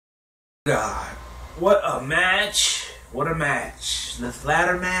God, what a match. What a match. This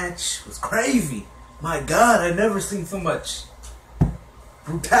ladder match was crazy. My God, I never seen so much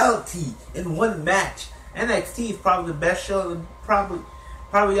brutality in one match. NXT is probably the best show, and probably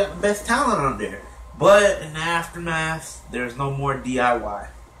got the best talent on there. But in the aftermath, there's no more DIY.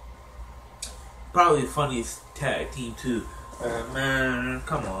 Probably the funniest tag team too. Man,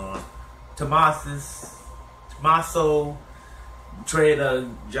 come on. Tommaso betrayed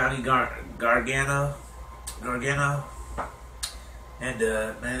Johnny Gargano. And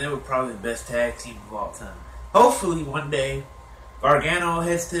man, they were probably the best tag team of all time. Hopefully one day Gargano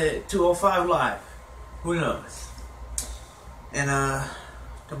heads to 205 Live. Who knows? And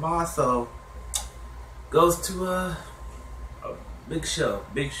Tommaso goes to a big show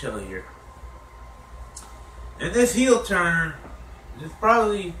here. And this heel turn is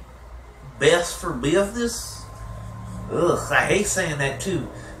probably best for business. Ugh, I hate saying that too.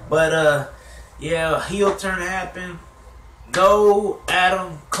 But yeah, heel turn happened. Go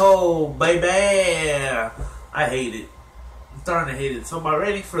Adam Cole, baby. I hate it. I'm starting to hate it. So my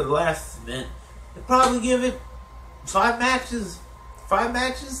rating for the last event, I'd probably give it 5 matches. 5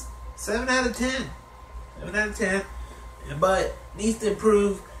 matches? 7 out of 10. 7 out of 10. But needs to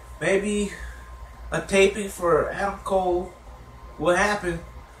improve. Maybe a taping for Adam Cole will happen.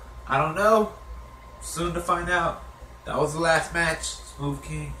 I don't know. Soon to find out. That was the last match. Smooth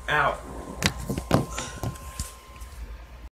King out.